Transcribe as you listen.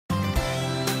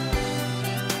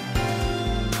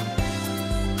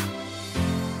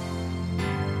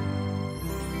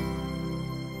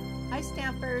Hi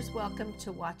Stampers, welcome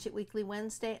to Watch It Weekly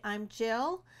Wednesday. I'm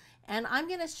Jill and I'm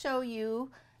going to show you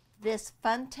this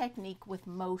fun technique with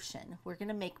motion. We're going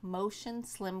to make motion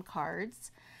slim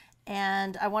cards,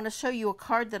 and I want to show you a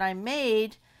card that I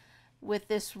made with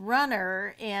this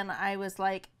runner, and I was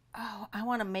like, oh, I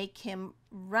want to make him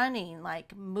running,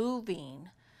 like moving.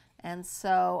 And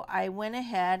so I went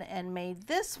ahead and made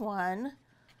this one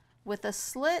with a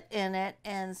slit in it,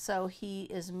 and so he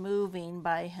is moving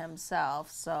by himself,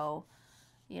 so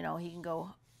you know he can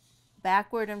go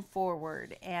backward and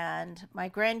forward, and my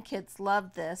grandkids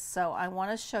love this. So I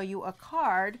want to show you a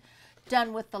card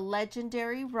done with the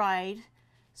Legendary Ride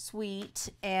Suite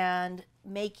and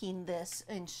making this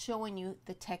and showing you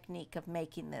the technique of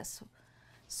making this.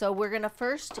 So we're going to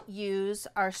first use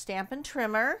our Stampin'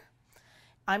 Trimmer.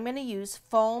 I'm going to use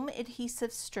foam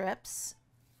adhesive strips,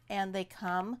 and they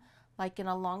come like in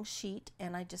a long sheet,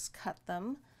 and I just cut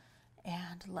them.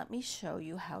 And let me show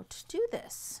you how to do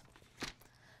this.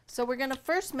 So we're going to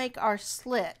first make our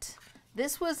slit.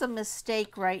 This was a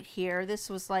mistake right here. This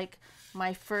was like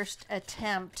my first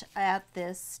attempt at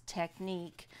this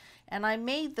technique, and I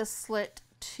made the slit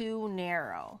too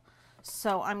narrow.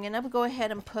 So I'm going to go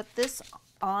ahead and put this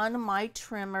on my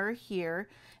trimmer here,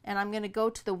 and I'm going to go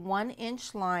to the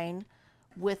 1-inch line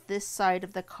with this side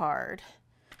of the card.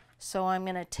 So I'm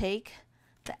going to take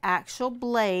the actual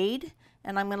blade,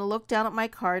 and I'm going to look down at my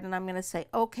card, and I'm going to say,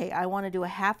 okay, I want to do a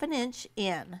 1/2 inch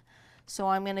in. So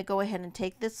I'm going to go ahead and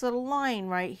take this little line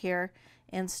right here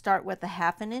and start with a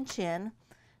 1/2 inch in,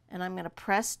 and I'm going to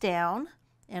press down,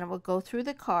 and it will go through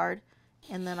the card,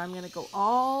 and then I'm going to go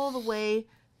all the way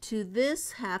to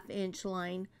this 1/2 inch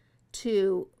line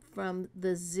from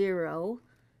the 0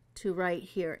 to right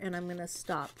here, and I'm going to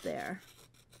stop there.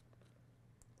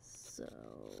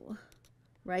 So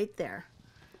right there.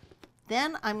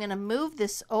 Then I'm going to move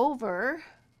this over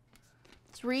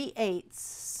 3/8.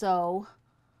 So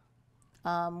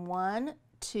 1,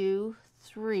 2,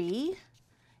 3,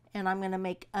 and I'm going to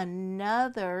make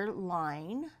another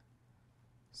line.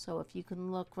 So if you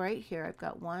can look right here, I've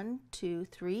got 1, 2,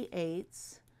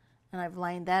 3/8, and I've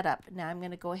lined that up. Now I'm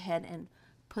going to go ahead and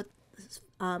put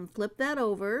flip that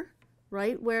over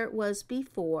right where it was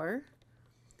before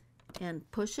and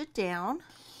push it down.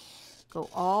 Go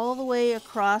all the way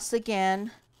across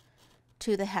again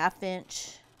to the 1/2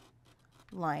 inch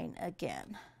line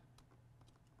again.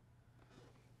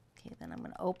 Okay, then I'm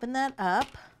going to open that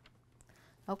up.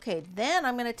 Okay, then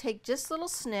I'm going to take just little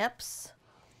snips,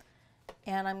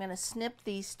 and I'm going to snip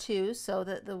these two so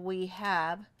that we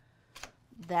have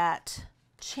that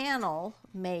channel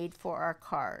made for our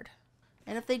card.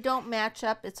 And if they don't match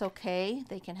up, it's okay.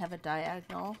 They can have a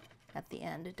diagonal at the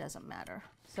end. It doesn't matter.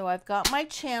 So I've got my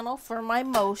channel for my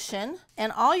motion,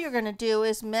 and all you're going to do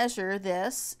is measure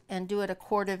this and do it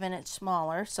 1/4 inch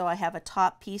smaller. So I have a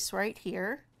top piece right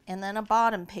here and then a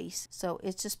bottom piece. So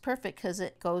it's just perfect because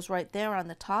it goes right there on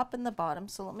the top and the bottom.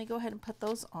 So let me go ahead and put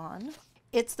those on.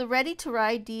 It's the Ready to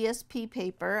Ride DSP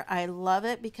paper. I love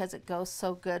it because it goes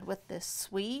so good with this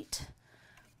suite.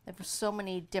 There's so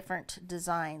many different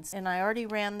designs, and I already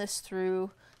ran this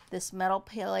through this metal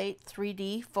plate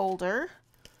 3D folder,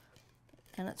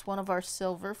 and it's one of our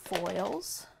silver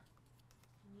foils.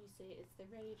 You say it's the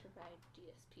Ready to Ride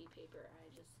DSP paper. I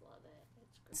just love it.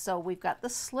 It's great. So we've got the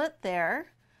slit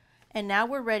there, and now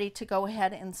we're ready to go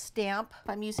ahead and stamp.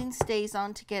 I'm using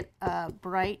StazOn to get a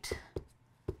bright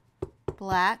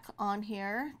black on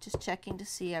here, just checking to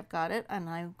see I've got it, and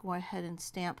I go ahead and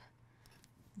stamp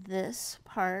this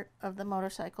part of the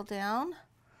motorcycle down,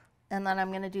 and then I'm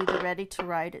going to do the Ready to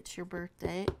Ride It's Your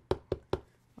Birthday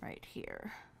right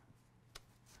here.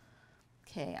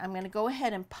 Okay, I'm going to go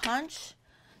ahead and punch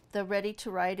the Ready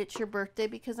to Ride It's Your Birthday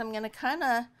because I'm going to kind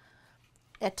of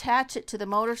attach it to the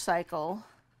motorcycle,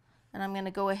 and I'm going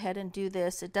to go ahead and do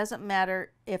this. It doesn't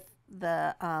matter if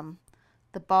the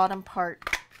bottom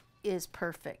part is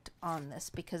perfect on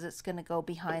this because it's going to go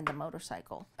behind the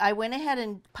motorcycle. I went ahead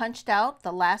and punched out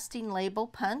the lasting label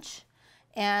punch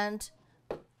and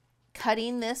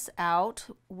cutting this out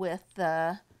with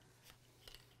the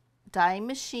die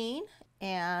machine,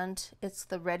 and it's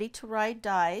the Ready to Ride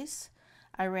dies.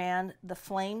 I ran the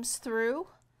flames through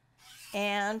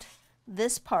and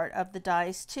this part of the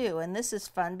dies too, and this is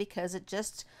fun because it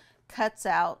just cuts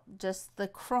out just the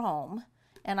chrome,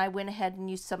 and I went ahead and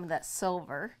used some of that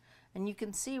silver. And you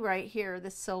can see right here the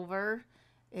silver,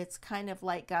 it's kind of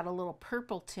like got a little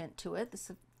purple tint to it.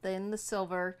 Then the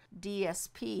silver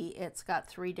DSP, it's got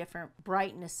 3 different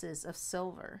brightnesses of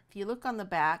silver. If you look on the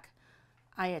back,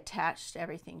 I attached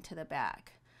everything to the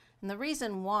back. And the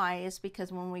reason why is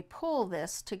because when we pull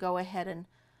this to go ahead and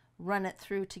run it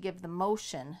through to give the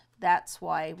motion. That's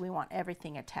why we want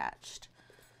everything attached.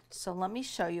 So let me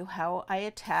show you how I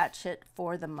attach it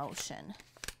for the motion.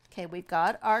 Okay, we've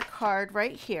got our card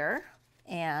right here,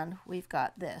 and we've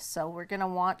got this. So we're going to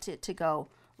want it to go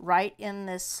right in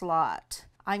this slot.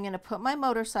 I'm going to put my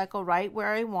motorcycle right where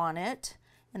I want it,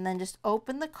 and then just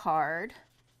open the card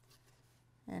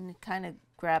and kind of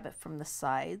grab it from the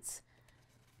sides.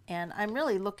 And I'm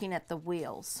really looking at the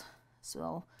wheels.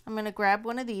 So I'm going to grab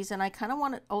one of these, and I kind of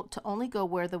want it to only go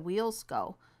where the wheels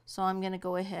go. So I'm going to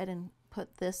go ahead and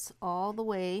put this all the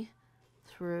way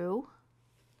through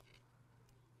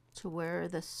to where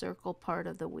the circle part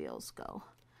of the wheels go.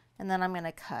 And then I'm going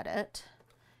to cut it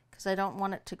because I don't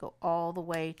want it to go all the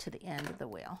way to the end of the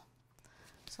wheel.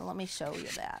 So let me show you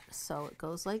that. So it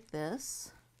goes like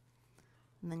this,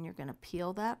 and then you're going to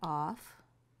peel that off.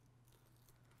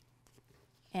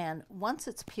 And once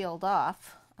it's peeled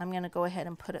off, I'm going to go ahead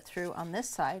and put it through on this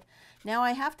side. Now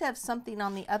I have to have something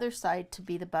on the other side to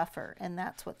be the buffer, and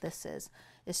that's what this is.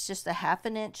 It's just a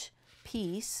 1/2 inch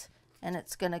piece, and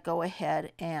it's going to go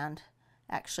ahead and,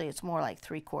 actually it's more like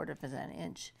 3/4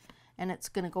 inch, and it's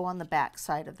going to go on the back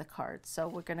side of the card. So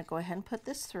we're going to go ahead and put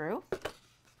this through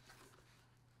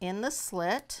in the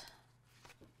slit.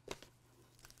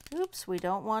 Oops, we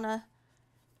don't want to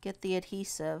get the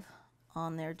adhesive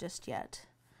on there just yet.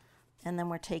 And then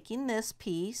we're taking this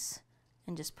piece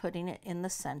and just putting it in the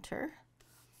center.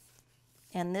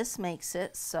 And this makes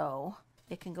it so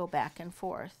it can go back and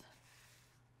forth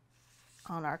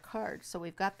on our card. So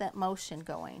we've got that motion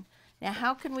going. Now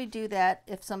how can we do that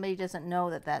if somebody doesn't know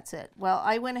that that's it? Well,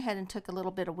 I went ahead and took a little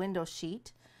bit of window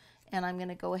sheet, and I'm going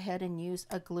to go ahead and use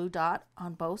a glue dot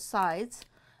on both sides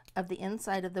of the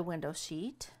inside of the window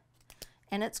sheet.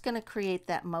 And it's going to create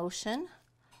that motion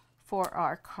for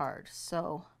our card.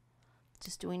 So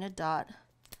just doing a dot,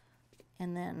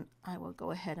 and then I will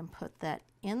go ahead and put that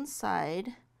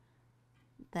inside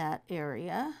that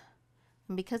area,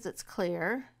 and because it's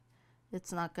clear,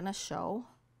 it's not going to show.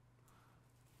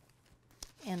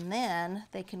 And then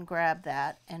they can grab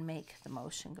that and make the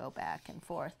motion go back and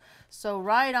forth. So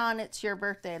right on It's Your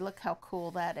Birthday, look how cool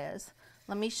that is.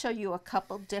 Let me show you a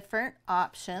couple different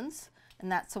options,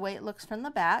 and that's the way it looks from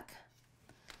the back.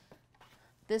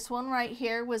 This one right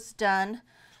here was done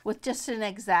with just an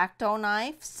X-Acto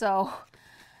knife. So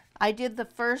I did the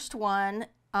first one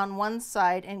on one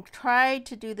side and tried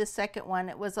to do the second one.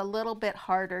 It was a little bit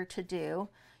harder to do.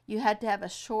 You had to have a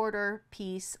shorter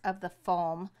piece of the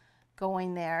foam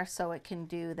going there so it can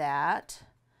do that.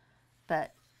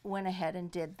 But went ahead and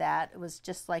did that. It was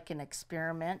just like an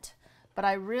experiment. But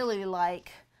I really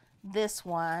like this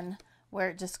one where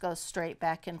it just goes straight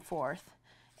back and forth.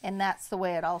 And that's the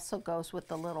way it also goes with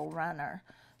the little runner.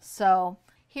 So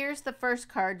here's the first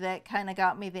card that kind of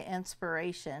got me the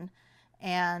inspiration.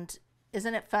 And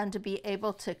isn't it fun to be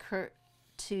able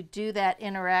to do that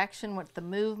interaction with the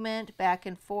movement back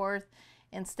and forth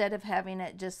instead of having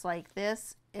it just like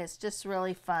this? It's just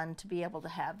really fun to be able to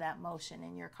have that motion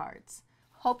in your cards.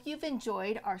 Hope you've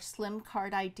enjoyed our slim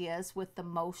card ideas with the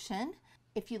motion.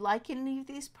 If you like any of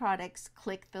these products,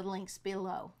 click the links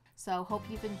below. So hope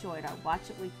you've enjoyed our Watch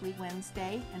It Weekly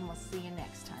Wednesday, and we'll see you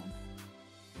next time.